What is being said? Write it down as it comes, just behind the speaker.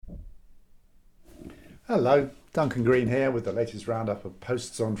Hello, Duncan Green here with the latest roundup of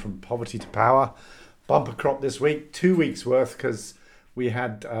posts on From Poverty to Power. Bumper crop this week, 2 weeks worth because we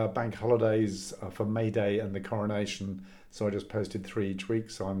had bank holidays for May Day and the coronation. So I just posted 3 each week,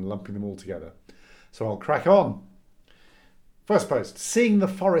 so I'm lumping them all together. So I'll crack on. First post, Seeing the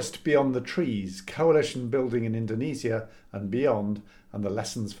Forest Beyond the Trees, Coalition Building in Indonesia and Beyond, and the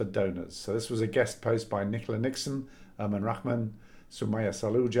Lessons for Donors. So this was a guest post by Nicola Nixon, Erman Rahman, Sumaya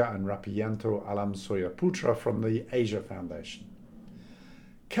Saluja and Rapianto Alam Soya Putra from the Asia Foundation.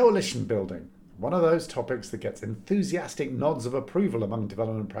 Coalition building, one of those topics that gets enthusiastic nods of approval among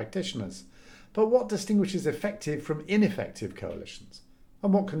development practitioners. But what distinguishes effective from ineffective coalitions?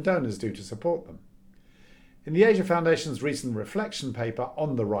 And what can donors do to support them? In the Asia Foundation's recent reflection paper,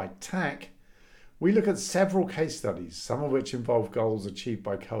 On the Right Tack, we look at several case studies, some of which involve goals achieved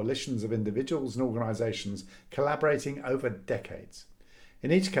by coalitions of individuals and organisations collaborating over decades.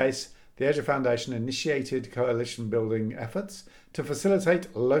 In each case, the Asia Foundation initiated coalition building efforts to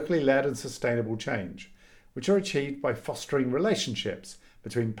facilitate locally led and sustainable change, which are achieved by fostering relationships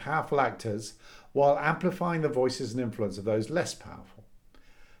between powerful actors while amplifying the voices and influence of those less powerful.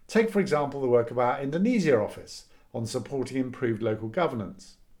 Take, for example, the work of our Indonesia office on supporting improved local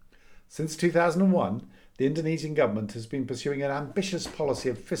governance. Since 2001, the Indonesian government has been pursuing an ambitious policy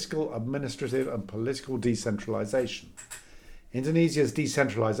of fiscal, administrative and political decentralisation. Indonesia's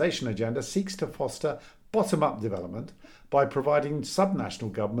decentralisation agenda seeks to foster bottom-up development by providing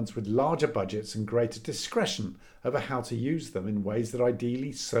subnational governments with larger budgets and greater discretion over how to use them in ways that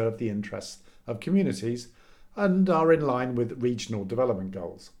ideally serve the interests of communities and are in line with regional development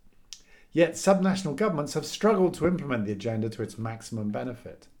goals. Yet subnational governments have struggled to implement the agenda to its maximum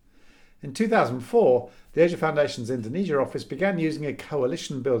benefit. In 2004, the Asia Foundation's Indonesia office began using a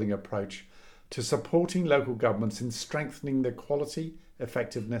coalition-building approach to supporting local governments in strengthening the quality,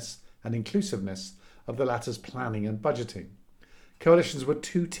 effectiveness and inclusiveness of the latter's planning and budgeting. Coalitions were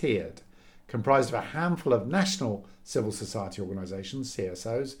two-tiered, comprised of a handful of national civil society organisations,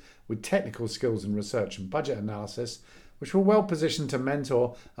 CSOs, with technical skills in research and budget analysis, which were well positioned to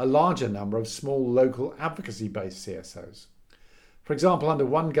mentor a larger number of small local advocacy-based CSOs. For example, under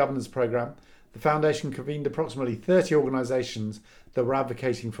one governance programme, the Foundation convened approximately 30 organisations that were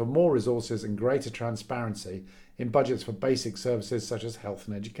advocating for more resources and greater transparency in budgets for basic services such as health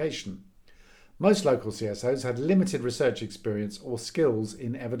and education. Most local CSOs had limited research experience or skills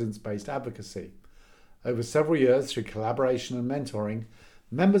in evidence-based advocacy. Over several years, through collaboration and mentoring,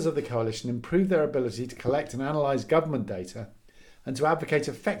 members of the coalition improved their ability to collect and analyse government data and to advocate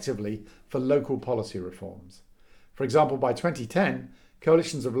effectively for local policy reforms. For example, by 2010,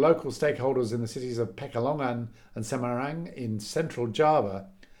 coalitions of local stakeholders in the cities of Pekalongan and Semarang in central Java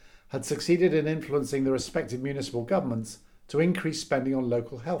had succeeded in influencing the respective municipal governments to increase spending on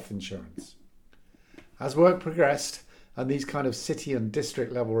local health insurance. As work progressed and these kind of city and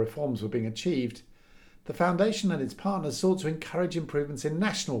district level reforms were being achieved, the Foundation and its partners sought to encourage improvements in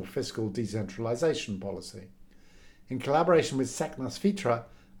national fiscal decentralisation policy. In collaboration with Seknas Fitra,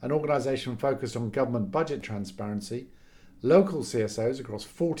 an organisation focused on government budget transparency, local CSOs across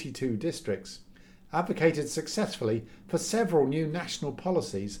 42 districts advocated successfully for several new national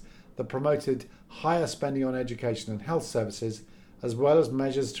policies that promoted higher spending on education and health services, as well as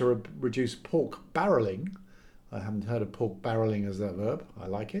measures to reduce pork barrelling. I haven't heard of pork barrelling as a verb, I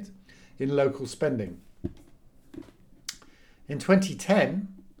like it, in local spending. In 2010,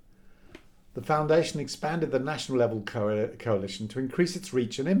 the Foundation expanded the national level coalition to increase its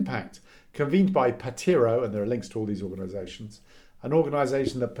reach and impact. Convened by Patiro, and there are links to all these organisations, an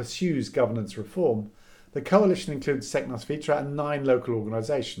organisation that pursues governance reform, the coalition includes Seknas Fitra and 9 local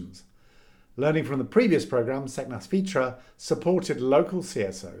organisations. Learning from the previous programme, Seknas Fitra supported local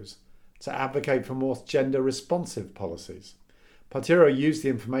CSOs to advocate for more gender-responsive policies. Patiro used the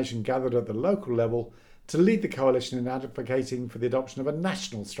information gathered at the local level to lead the coalition in advocating for the adoption of a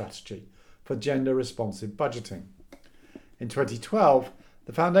national strategy for gender-responsive budgeting. In 2012,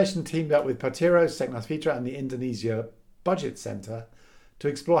 the Foundation teamed up with Patiro, Seknas Fitra and the Indonesia Budget Centre to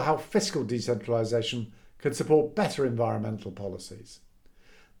explore how fiscal decentralisation could support better environmental policies,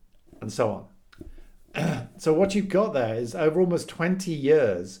 and so on. So what you've got there is over almost 20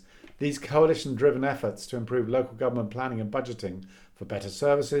 years, these coalition-driven efforts to improve local government planning and budgeting for better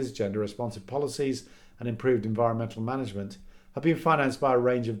services, gender-responsive policies and improved environmental management have been financed by a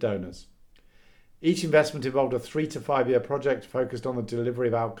range of donors. Each investment involved a 3 to 5 year project focused on the delivery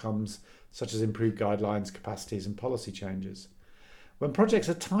of outcomes such as improved guidelines, capacities and policy changes. When projects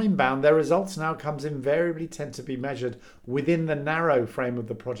are time-bound, their results and outcomes invariably tend to be measured within the narrow frame of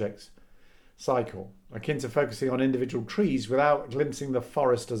the project cycle, akin to focusing on individual trees without glimpsing the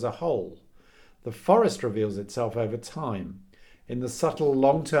forest as a whole. The forest reveals itself over time in the subtle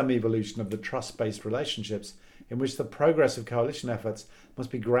long-term evolution of the trust-based relationships in which the progress of coalition efforts must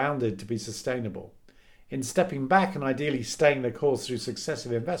be grounded to be sustainable. In stepping back and ideally staying the course through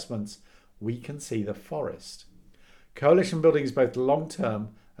successive investments, we can see the forest. Coalition building is both long-term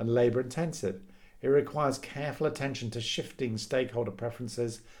and labour-intensive. It requires careful attention to shifting stakeholder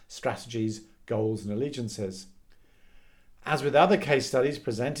preferences, strategies, goals and allegiances. As with other case studies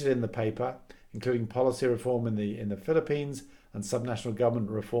presented in the paper, including policy reform in the Philippines and subnational government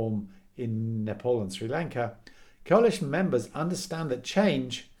reform in Nepal and Sri Lanka, coalition members understand that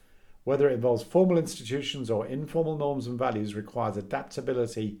change, whether it involves formal institutions or informal norms and values, requires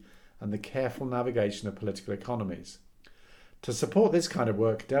adaptability and the careful navigation of political economies. To support this kind of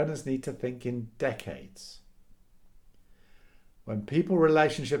work, donors need to think in decades. When people,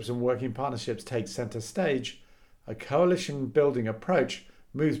 relationships and working partnerships take centre stage, a coalition building approach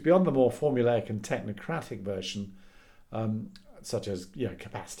moves beyond the more formulaic and technocratic version, such as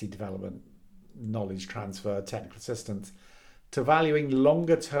capacity development, knowledge transfer, technical assistance, to valuing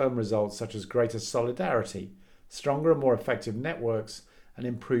longer term results such as greater solidarity, stronger and more effective networks and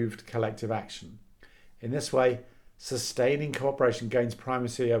improved collective action. In this way, sustaining cooperation gains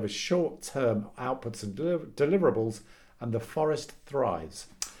primacy over short-term outputs and deliverables, and the forest thrives.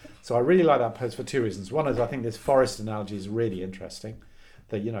 So I really like that post for two reasons. One is I think this forest analogy is really interesting,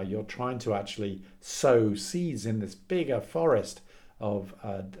 that you're trying to actually sow seeds in this bigger forest of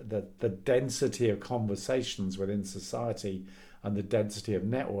the density of conversations within society and the density of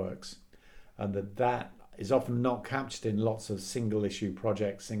networks, and that is often not captured in lots of single issue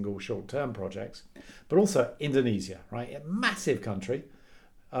projects, single short-term projects. But also Indonesia, right? A massive country,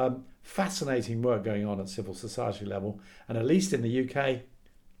 fascinating work going on at civil society level, and at least in the UK,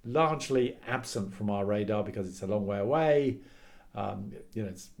 largely absent from our radar because it's a long way away.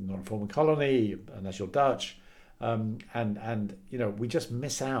 It's not a former colony unless you're Dutch, and we just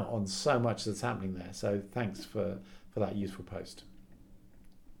miss out on so much that's happening there. So thanks for that useful post.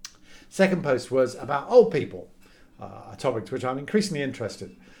 Second post was about old people, a topic to which I'm increasingly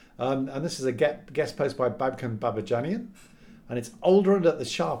interested. And this is a guest post by Babkan Babajanian, and it's older and at the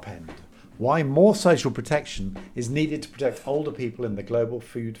sharp end. Why more social protection is needed to protect older people in the global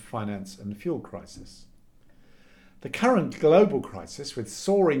food, finance and fuel crisis. The current global crisis, with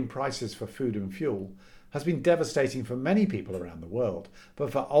soaring prices for food and fuel, has been devastating for many people around the world.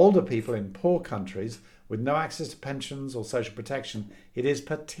 But for older people in poor countries with no access to pensions or social protection, it is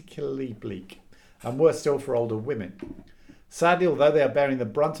particularly bleak, and worse still for older women. Sadly, although they are bearing the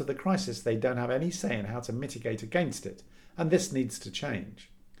brunt of the crisis, they don't have any say in how to mitigate against it, and this needs to change.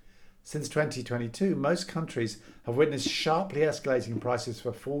 Since 2022, most countries have witnessed sharply escalating prices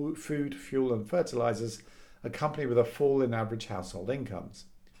for food, fuel and fertilisers, accompanied with a fall in average household incomes.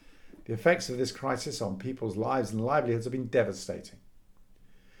 The effects of this crisis on people's lives and livelihoods have been devastating.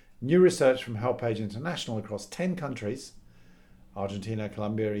 New research from HelpAge International across 10 countries, Argentina,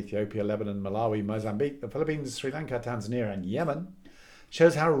 Colombia, Ethiopia, Lebanon, Malawi, Mozambique, the Philippines, Sri Lanka, Tanzania and Yemen,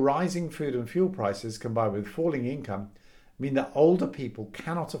 shows how rising food and fuel prices combined with falling income mean that older people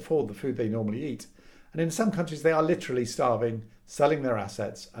cannot afford the food they normally eat, and in some countries they are literally starving, selling their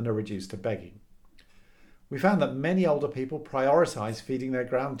assets and are reduced to begging. We found that many older people prioritise feeding their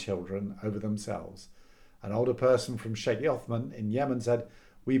grandchildren over themselves. An older person from Sheikh Othman in Yemen said,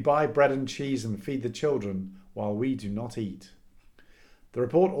 "We buy bread and cheese and feed the children while we do not eat." The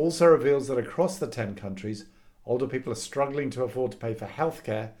report also reveals that across the 10 countries, older people are struggling to afford to pay for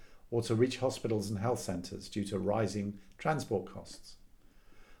healthcare or to reach hospitals and health centres due to rising transport costs.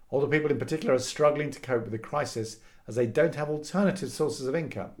 Older people in particular are struggling to cope with the crisis as they don't have alternative sources of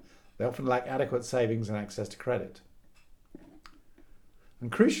income. They often lack adequate savings and access to credit.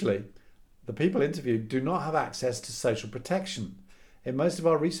 And crucially, the people interviewed do not have access to social protection. In most of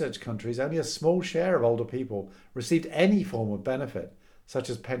our research countries, only a small share of older people received any form of benefit, such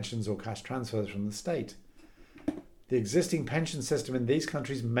as pensions or cash transfers from the state. The existing pension system in these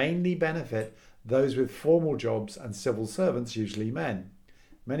countries mainly benefit those with formal jobs and civil servants, usually men.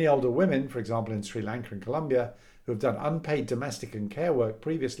 Many older women, for example in Sri Lanka and Colombia, who have done unpaid domestic and care work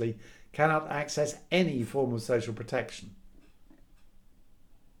previously, cannot access any form of social protection.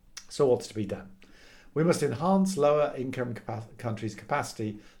 So what's to be done? We must enhance lower income countries'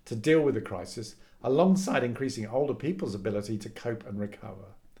 capacity to deal with the crisis, alongside increasing older people's ability to cope and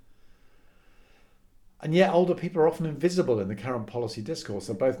recover. And yet older people are often invisible in the current policy discourse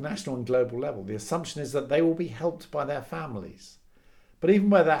at both national and global level. The assumption is that they will be helped by their families. But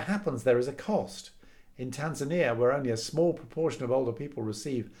even where that happens, there is a cost. In Tanzania, where only a small proportion of older people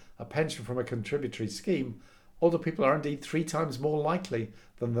receive a pension from a contributory scheme, Older people are indeed 3 times more likely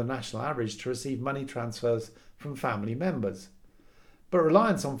than the national average to receive money transfers from family members. But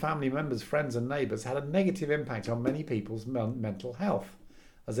reliance on family members, friends and neighbours had a negative impact on many people's mental health,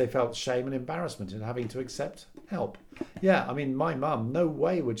 as they felt shame and embarrassment in having to accept help. Yeah, I mean, my mum, no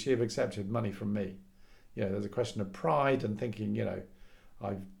way would she have accepted money from me. There's a question of pride and thinking,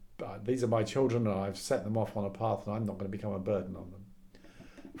 these are my children and I've set them off on a path and I'm not going to become a burden on them.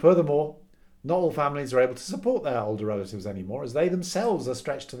 Furthermore, not all families are able to support their older relatives anymore, as they themselves are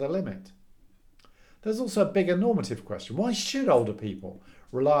stretched to the limit. There's also a bigger normative question. Why should older people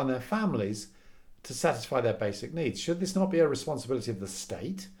rely on their families to satisfy their basic needs? Should this not be a responsibility of the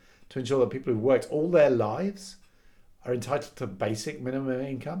state to ensure that people who've worked all their lives are entitled to basic minimum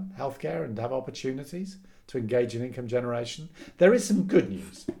income, healthcare, and have opportunities to engage in income generation? There is some good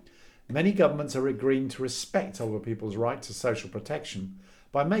news. Many governments are agreeing to respect older people's right to social protection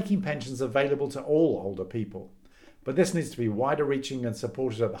by making pensions available to all older people. But this needs to be wider reaching and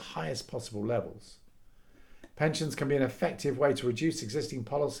supported at the highest possible levels. Pensions can be an effective way to reduce existing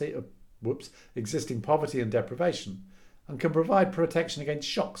poverty and deprivation, and can provide protection against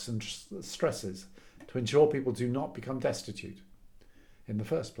shocks and stresses to ensure people do not become destitute in the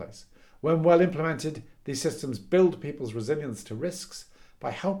first place. When well implemented, these systems build people's resilience to risks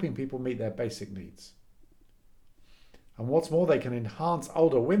by helping people meet their basic needs. And what's more, they can enhance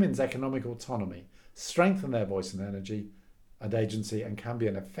older women's economic autonomy, strengthen their voice and energy and agency, and can be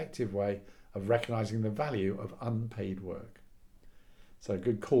an effective way of recognising the value of unpaid work. So a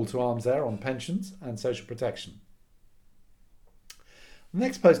good call to arms there on pensions and social protection. The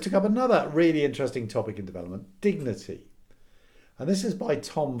next post took up another really interesting topic in development, dignity. And this is by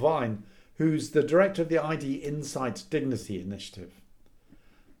Tom Vine, who's the director of the ID Insight Dignity Initiative.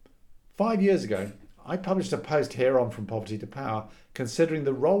 5 years ago, I published a post here on From Poverty to Power considering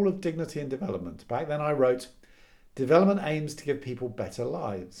the role of dignity in development. Back then I wrote, "Development aims to give people better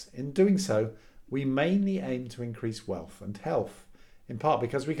lives. In doing so, we mainly aim to increase wealth and health, in part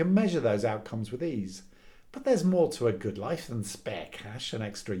because we can measure those outcomes with ease. But there's more to a good life than spare cash and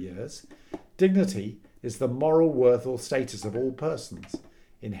extra years. Dignity is the moral worth or status of all persons,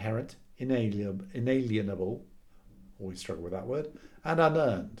 inherent, inalienable," always struggle with that word, "and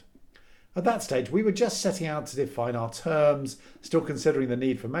unearned." At that stage, we were just setting out to define our terms, still considering the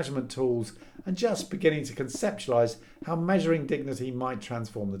need for measurement tools, and just beginning to conceptualise how measuring dignity might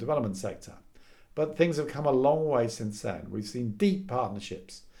transform the development sector. But things have come a long way since then. We've seen deep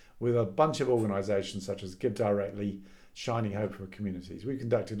partnerships with a bunch of organisations such as Give Directly, Shining Hope for Communities. We've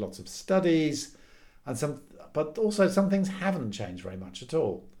conducted lots of studies, but also some things haven't changed very much at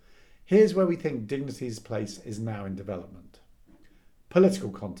all. Here's where we think dignity's place is now in development.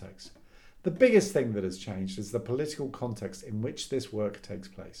 Political context. The biggest thing that has changed is the political context in which this work takes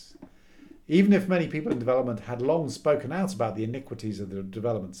place. Even if many people in development had long spoken out about the iniquities of the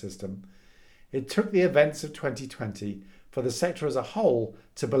development system, it took the events of 2020 for the sector as a whole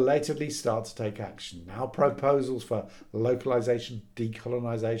to belatedly start to take action. Now proposals for localisation,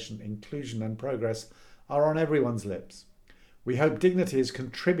 decolonisation, inclusion and progress are on everyone's lips. We hope dignity is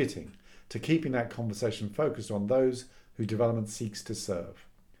contributing to keeping that conversation focused on those who development seeks to serve.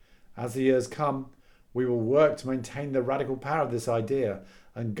 As the years come, we will work to maintain the radical power of this idea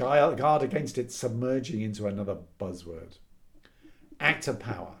and guard against it submerging into another buzzword. Actor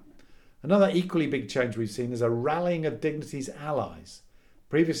power. Another equally big change we've seen is a rallying of dignity's allies.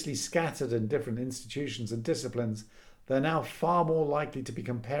 Previously scattered in different institutions and disciplines, they're now far more likely to be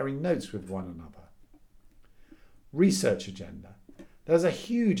comparing notes with one another. Research agenda. There's a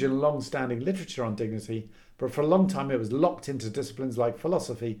huge and long-standing literature on dignity, but for a long time it was locked into disciplines like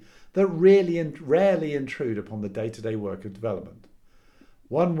philosophy that rarely intrude upon the day-to-day work of development.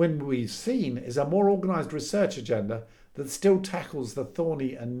 One win we've seen is a more organised research agenda that still tackles the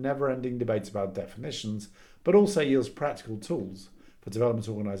thorny and never-ending debates about definitions, but also yields practical tools for development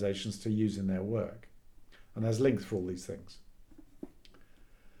organisations to use in their work. And there's links for all these things.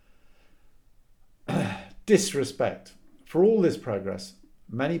 Disrespect. For all this progress,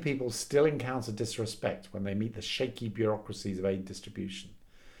 many people still encounter disrespect when they meet the shaky bureaucracies of aid distribution.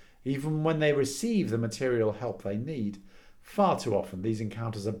 Even when they receive the material help they need, far too often these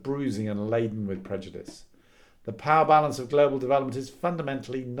encounters are bruising and laden with prejudice. The power balance of global development is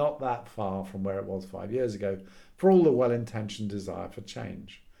fundamentally not that far from where it was 5 years ago, for all the well-intentioned desire for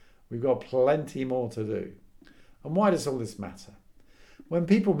change. We've got plenty more to do. And why does all this matter? When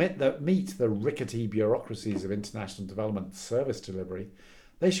people meet the rickety bureaucracies of international development service delivery,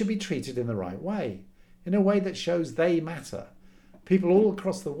 they should be treated in the right way, in a way that shows they matter. People all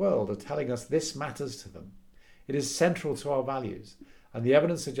across the world are telling us this matters to them. It is central to our values, and the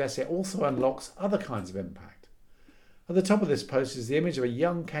evidence suggests it also unlocks other kinds of impact. At the top of this post is the image of a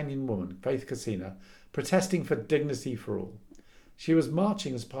young Kenyan woman, Faith Kasina, protesting for dignity for all. She was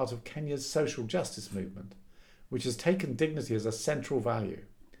marching as part of Kenya's social justice movement, which has taken dignity as a central value.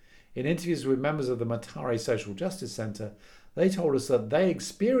 In interviews with members of the Mathare Social Justice Centre, they told us that they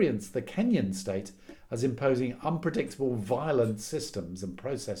experienced the Kenyan state as imposing unpredictable, violent systems and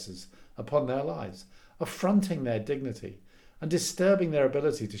processes upon their lives, affronting their dignity and disturbing their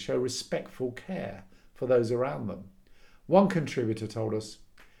ability to show respectful care for those around them. One contributor told us,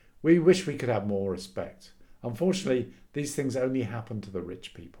 "We wish we could have more respect. Unfortunately, these things only happen to the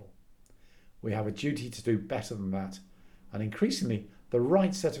rich people. We have a duty to do better than that, and increasingly the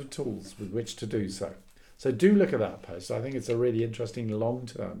right set of tools with which to do so." So do look at that post. I think it's a really interesting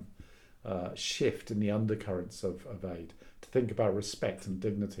long-term shift in the undercurrents of aid, to think about respect and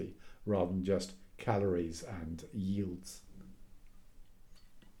dignity rather than just calories and yields.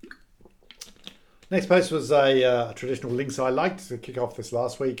 Next post was a traditional links I liked to kick off this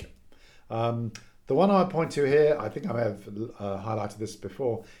last week. The one I point to here, I think I may have highlighted this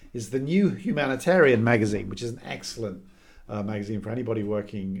before, is the New Humanitarian magazine, which is an excellent magazine for anybody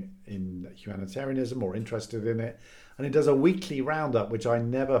working in humanitarianism or interested in it. And it does a weekly roundup, which I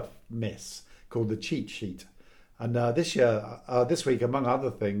never miss, called the Cheat Sheet. And this week, among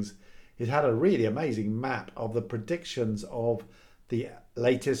other things, it had a really amazing map of the predictions of the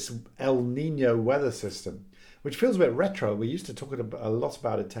latest El Nino weather system, which feels a bit retro. We used to talk a lot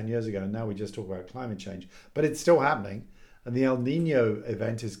about it 10 years ago, and now we just talk about climate change. But it's still happening, and the El Nino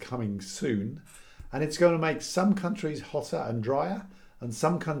event is coming soon, and it's going to make some countries hotter and drier, and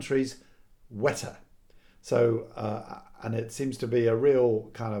some countries wetter. So, and it seems to be a real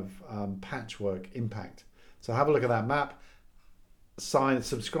kind of patchwork impact. So have a look at that map.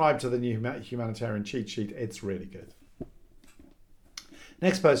 Subscribe to the New Humanitarian Cheat Sheet. It's really good.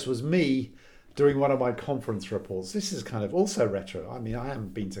 Next post was me doing one of my conference reports. This is kind of also retro. I mean, I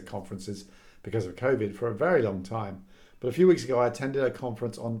haven't been to conferences because of COVID for a very long time. But a few weeks ago, I attended a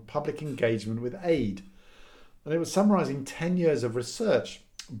conference on public engagement with aid. And it was summarising 10 years of research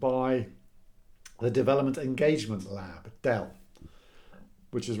by the Development Engagement Lab, DEL,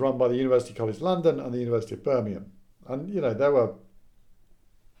 which is run by the University College London and the University of Birmingham. And, you know,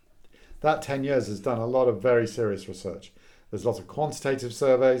 that 10 years has done a lot of very serious research. There's lots of quantitative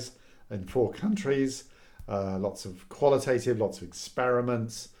surveys in 4 countries, lots of qualitative, lots of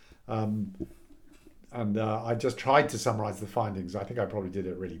experiments. And I just tried to summarise the findings. I think I probably did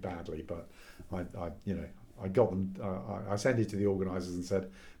it really badly, but I got them. I sent it to the organisers and said,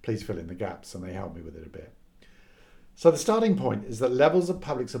 please fill in the gaps, and they helped me with it a bit. So the starting point is that levels of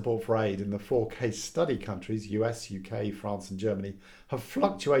public support for aid in the 4 case study countries, US, UK, France and Germany, have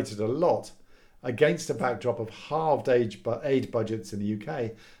fluctuated a lot against a backdrop of halved aid budgets in the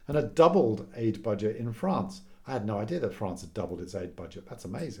UK and a doubled aid budget in France. I had no idea that France had doubled its aid budget. That's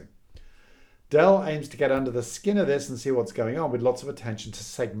amazing. DEL aims to get under the skin of this and see what's going on, with lots of attention to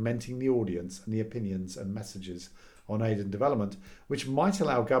segmenting the audience and the opinions and messages on aid and development, which might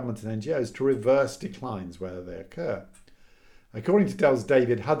allow government and NGOs to reverse declines where they occur. According to DEL's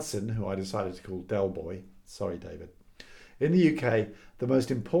David Hudson, who I decided to call Del Boy, sorry David, in the UK, the most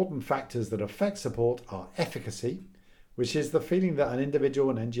important factors that affect support are efficacy, which is the feeling that an individual,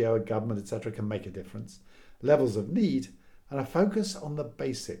 an NGO, a government, etc. can make a difference, levels of need, and a focus on the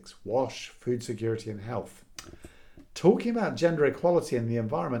basics: wash, food security and health. Talking about gender equality in the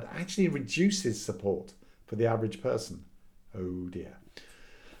environment actually reduces support for the average person. Oh dear.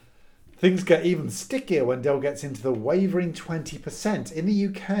 Things get even stickier when DEL gets into the wavering 20%. In the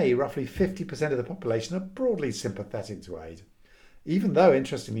UK, roughly 50% of the population are broadly sympathetic to aid, even though,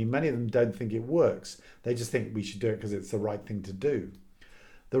 interestingly, many of them don't think it works. They just think we should do it because it's the right thing to do.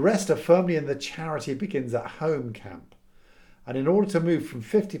 The rest are firmly in the charity begins at home camp. And in order to move from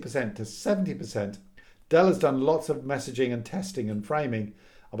 50% to 70%, DEL has done lots of messaging and testing and framing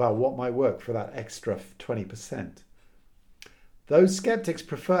about what might work for that extra 20%. Those skeptics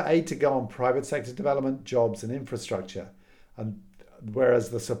prefer aid to go on private sector development, jobs and infrastructure, and whereas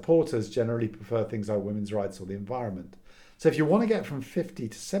the supporters generally prefer things like women's rights or the environment. So if you want to get from 50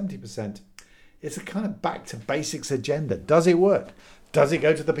 to 70%, it's a kind of back to basics agenda. Does it work? Does it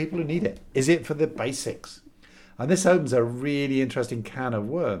go to the people who need it? Is it for the basics? And this opens a really interesting can of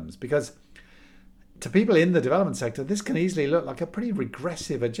worms, because to people in the development sector, this can easily look like a pretty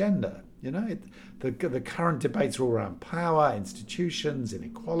regressive agenda. You know, the current debates are all around power, institutions,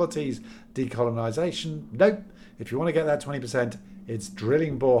 inequalities, decolonisation. Nope. If you want to get that 20%, it's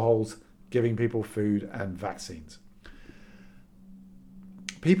drilling boreholes, giving people food and vaccines.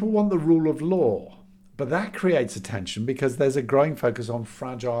 People want the rule of law, but that creates a tension because there's a growing focus on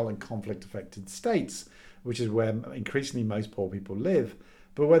fragile and conflict-affected states which is where increasingly most poor people live,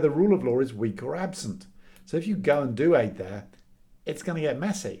 but where the rule of law is weak or absent. So if you go and do aid there, it's going to get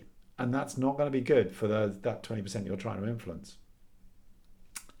messy, and that's not going to be good for that 20% you're trying to influence.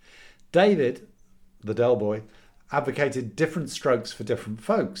 David, the Dell boy, advocated different strokes for different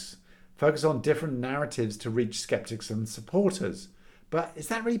folks. Focus on different narratives to reach skeptics and supporters. But is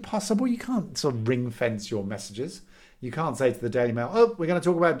that really possible? You can't sort of ring fence your messages. You can't say to the Daily Mail, oh, we're going to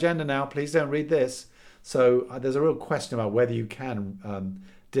talk about gender now, please don't read this. So there's a real question about whether you can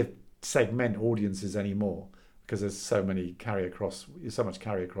segment audiences anymore, because there's so much carry across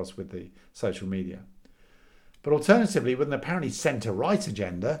with the social media. But alternatively, with an apparently centre-right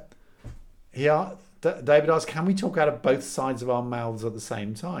agenda, David asks, can we talk out of both sides of our mouths at the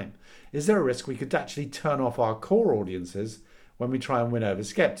same time? Is there a risk we could actually turn off our core audiences when we try and win over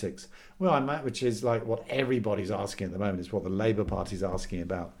skeptics? Well, which is like what everybody's asking at the moment. It's what the Labour Party's asking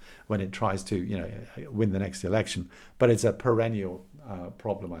about when it tries to, win the next election. But it's a perennial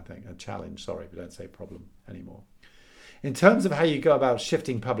problem, I think, a challenge. Sorry, we don't say problem anymore. In terms of how you go about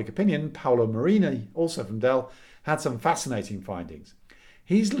shifting public opinion, Paolo Marini, also from Dell, had some fascinating findings.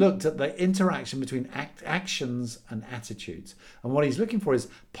 He's looked at the interaction between actions and attitudes. And what he's looking for is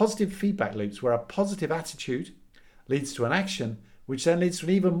positive feedback loops where a positive attitude leads to an action, which then leads to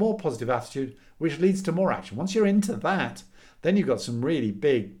an even more positive attitude, which leads to more action. Once you're into that, then you've got some really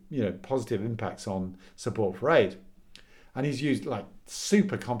big, positive impacts on support for aid. And he's used like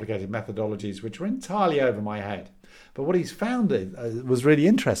super complicated methodologies, which were entirely over my head. But what he's found was really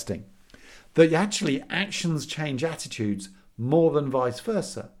interesting, that actually actions change attitudes more than vice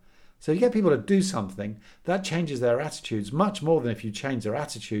versa. So you get people to do something, that changes their attitudes much more than if you change their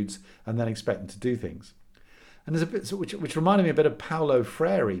attitudes and then expect them to do things. And there's a bit which reminded me a bit of Paulo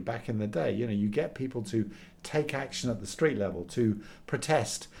Freire back in the day. You get people to take action at the street level, to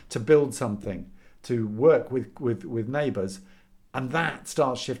protest, to build something, to work with neighbours, and that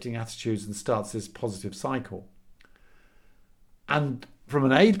starts shifting attitudes and starts this positive cycle. And from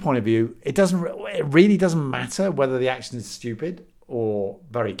an aid point of view, it really doesn't matter whether the action is stupid or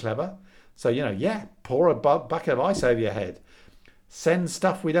very clever. So, pour a bucket of ice over your head. Send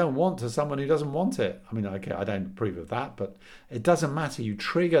stuff we don't want to someone who doesn't want it. I mean, okay, I don't approve of that, but it doesn't matter. You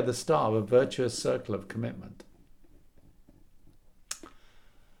trigger the start of a virtuous circle of commitment.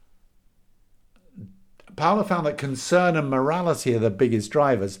 Paolo found that concern and morality are the biggest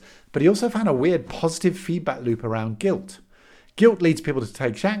drivers, but he also found a weird positive feedback loop around guilt. Guilt leads people to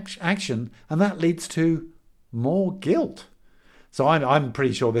take action, and that leads to more guilt. So I'm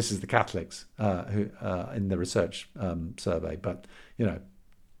pretty sure this is the Catholics who in the research survey. But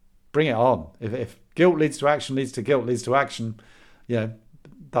bring it on. If guilt leads to action, leads to guilt, leads to action,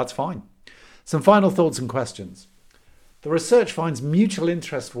 that's fine. Some final thoughts and questions. The research finds mutual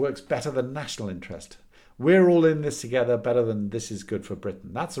interest works better than national interest. We're all in this together better than this is good for Britain.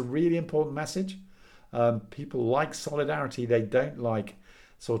 That's a really important message. People like solidarity. They don't like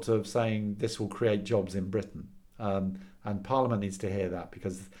sort of saying this will create jobs in Britain. And Parliament needs to hear that,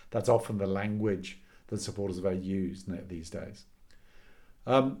 because that's often the language that supporters are very used these days.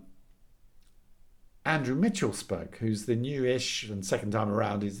 Andrew Mitchell spoke, who's the new-ish and second time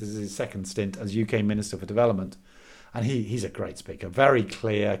around. This is his second stint as UK Minister for Development. And he's a great speaker, very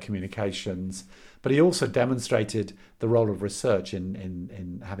clear communications. But he also demonstrated the role of research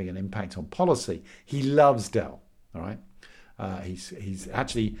in having an impact on policy. He loves Dell, all right? He's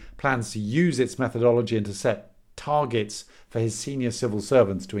actually plans to use its methodology and to set targets for his senior civil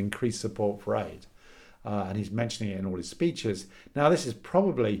servants to increase support for aid. And he's mentioning it in all his speeches. Now, this is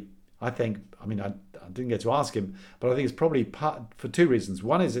probably, I didn't get to ask him, but I think it's probably for two reasons.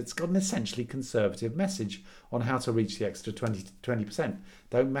 One is it's got an essentially conservative message on how to reach the extra 20%.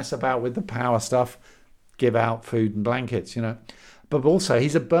 Don't mess about with the power stuff. Give out food and blankets, But also,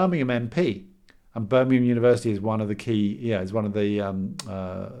 he's a Birmingham MP. And Birmingham University is one of the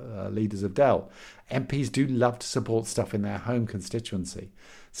leaders of Dell. MPs do love to support stuff in their home constituency.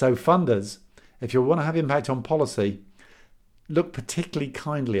 So funders, if you want to have impact on policy, look particularly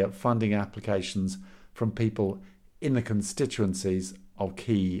kindly at funding applications from people in the constituencies of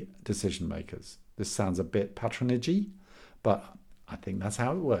key decision makers. This sounds a bit patronagey, but I think that's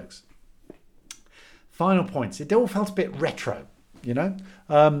how it works. Final points. It all felt a bit retro,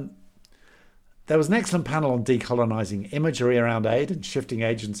 There was an excellent panel on decolonising imagery around aid and shifting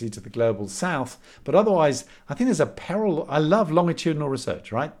agency to the global south. But otherwise, I think there's a peril. I love longitudinal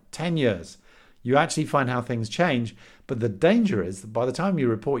research, right? 10 years. You actually find how things change. But the danger is that by the time you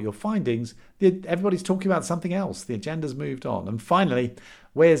report your findings, everybody's talking about something else. The agenda's moved on. And finally,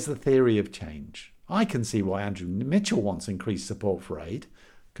 where's the theory of change? I can see why Andrew Mitchell wants increased support for aid,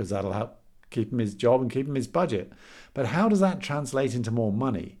 because that'll help keep him his job and keep him his budget. But how does that translate into more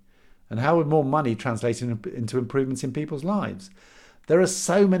money? And how would more money translate into improvements in people's lives? There are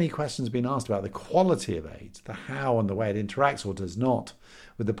so many questions being asked about the quality of aid, the how and the way it interacts or does not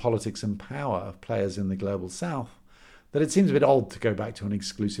with the politics and power of players in the global south, that it seems a bit odd to go back to an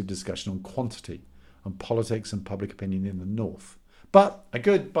exclusive discussion on quantity, on politics and public opinion in the north. But a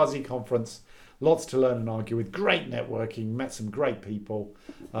good, buzzy conference, lots to learn and argue with, great networking, met some great people.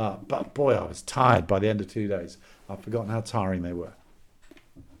 But boy, I was tired by the end of 2 days. I've forgotten how tiring they were.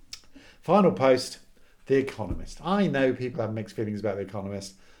 Final post, The Economist. I know people have mixed feelings about The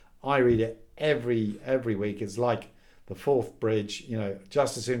Economist. I read it every week. It's like the fourth bridge,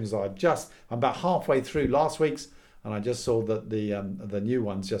 just as soon as I'm about halfway through last week's, and I just saw that the new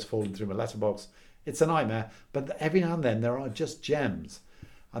one's just fallen through my letterbox. It's a nightmare, but every now and then there are just gems.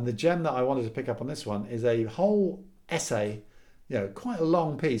 And the gem that I wanted to pick up on this one is a whole essay, quite a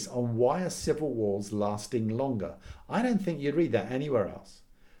long piece on why are civil wars lasting longer. I don't think you'd read that anywhere else.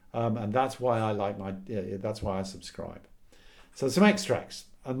 And that's why that's why I subscribe. So some extracts.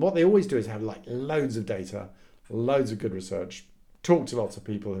 And what they always do is have like loads of data, loads of good research, talk to lots of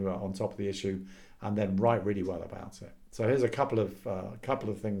people who are on top of the issue, and then write really well about it. So here's a couple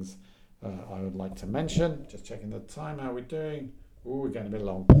of things I would like to mention. Just checking the time. How are we doing? We're getting a bit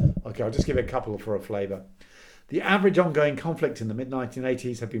long. Okay, I'll just give it a couple for a flavour. The average ongoing conflict in the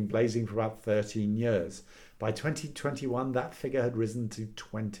mid-1980s had been blazing for about 13 years. By 2021, that figure had risen to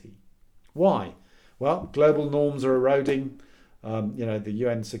 20. Why? Well, global norms are eroding. The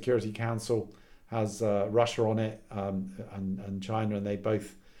UN Security Council has Russia on it and China, and they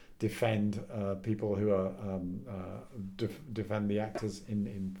both defend people who are defend the actors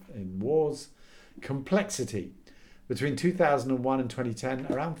in wars. Complexity. Between 2001 and 2010,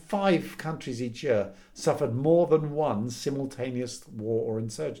 around 5 countries each year suffered more than one simultaneous war or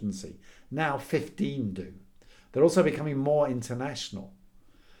insurgency. Now 15 do. They're also becoming more international.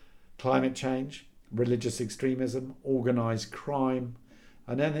 Climate change, religious extremism, organised crime.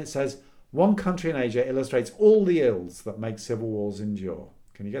 And then it says, one country in Asia illustrates all the ills that make civil wars endure.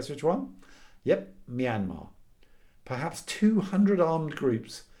 Can you guess which one? Yep, Myanmar. Perhaps 200 armed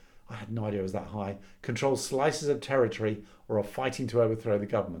groups, I had no idea it was that high, control slices of territory or are fighting to overthrow the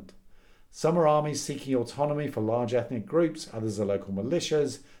government. Some are armies seeking autonomy for large ethnic groups, others are local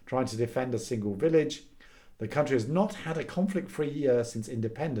militias trying to defend a single village. The country has not had a conflict-free year since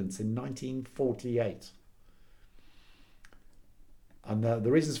independence in 1948. And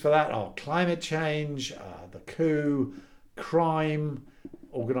the reasons for that are climate change, the coup, crime,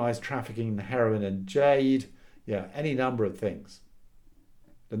 organised trafficking in heroin and jade, any number of things.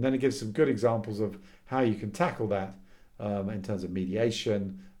 And then it gives some good examples of how you can tackle that in terms of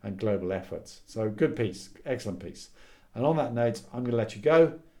mediation and global efforts. So good piece, excellent piece. And on that note, I'm going to let you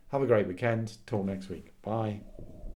go. Have a great weekend. Talk next week. Bye.